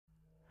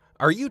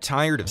Are you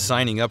tired of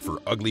signing up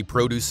for ugly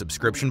produce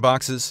subscription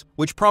boxes,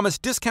 which promise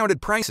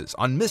discounted prices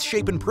on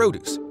misshapen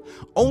produce,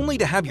 only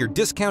to have your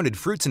discounted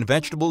fruits and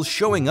vegetables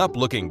showing up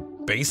looking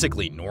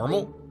basically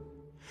normal?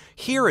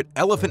 Here at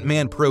Elephant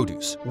Man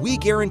Produce, we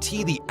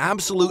guarantee the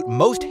absolute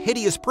most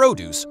hideous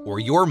produce or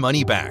your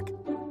money back.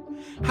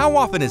 How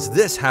often has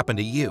this happened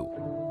to you?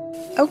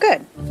 Oh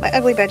good, my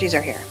ugly veggies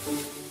are here.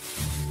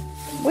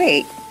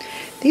 Wait,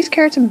 these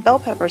carrots and bell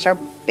peppers are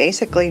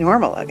basically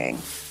normal looking.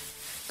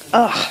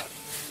 Ugh,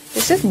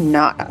 this is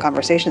not a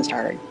conversation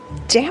starter.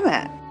 Damn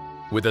it.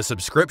 With a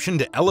subscription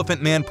to Elephant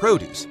Man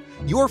Produce,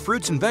 your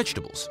fruits and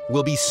vegetables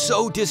will be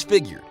so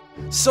disfigured,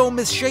 so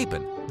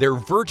misshapen, they're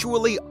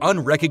virtually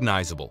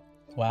unrecognizable.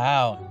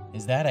 Wow,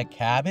 is that a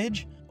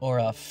cabbage? Or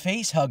a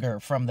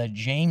facehugger from the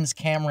James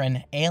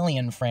Cameron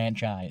Alien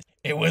franchise?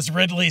 It was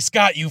Ridley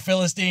Scott, you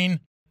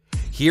Philistine!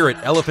 Here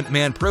at Elephant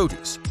Man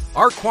Produce,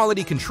 our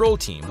quality control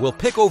team will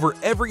pick over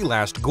every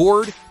last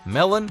gourd,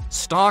 melon,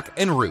 stalk,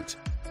 and root.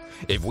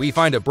 If we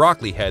find a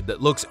broccoli head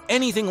that looks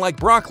anything like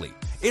broccoli,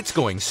 it's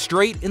going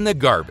straight in the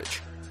garbage.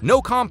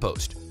 No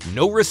compost,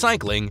 no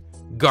recycling,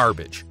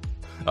 garbage.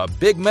 A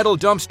big metal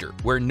dumpster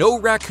where no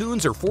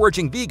raccoons or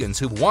foraging vegans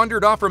who've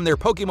wandered off from their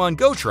Pokemon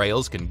Go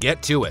trails can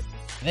get to it.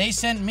 They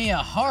sent me a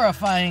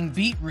horrifying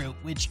beetroot,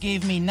 which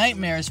gave me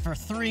nightmares for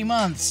 3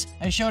 months.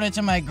 I showed it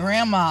to my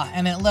grandma,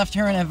 and it left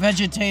her in a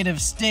vegetative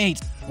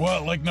state.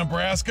 What, like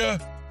Nebraska?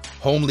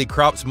 Homely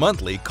Crops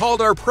Monthly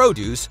called our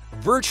produce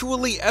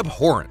virtually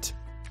abhorrent.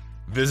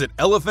 Visit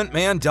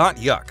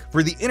elephantman.yuck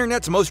for the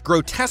internet's most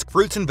grotesque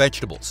fruits and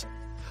vegetables.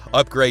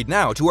 Upgrade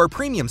now to our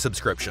premium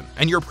subscription,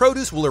 and your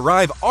produce will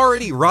arrive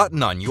already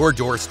rotten on your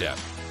doorstep.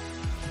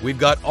 We've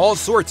got all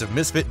sorts of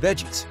misfit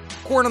veggies.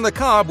 Corn on the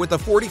cob with a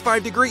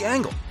 45-degree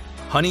angle.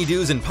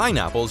 Honeydews and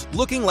pineapples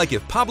looking like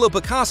if Pablo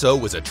Picasso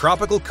was a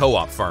tropical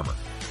co-op farmer.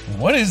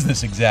 What is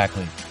this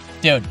exactly?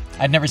 Dude,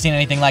 I've never seen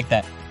anything like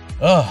that.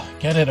 Ugh,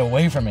 get it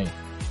away from me.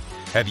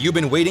 Have you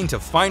been waiting to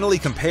finally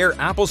compare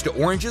apples to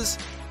oranges?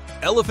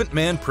 Elephant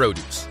Man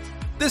Produce.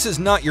 This is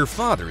not your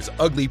father's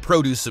ugly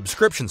produce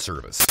subscription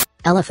service.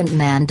 Elephant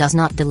Man does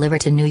not deliver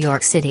to New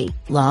York City,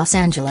 Los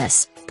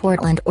Angeles,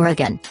 Portland,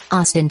 Oregon,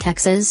 Austin,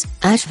 Texas,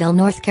 Asheville,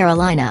 North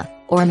Carolina,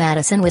 or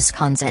Madison,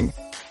 Wisconsin.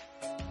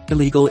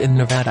 Illegal in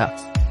Nevada.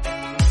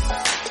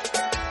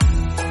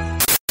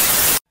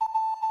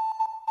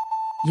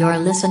 You're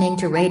listening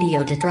to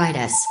Radio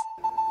Detritus.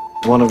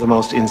 One of the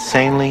most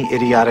insanely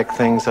idiotic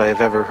things I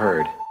have ever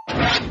heard.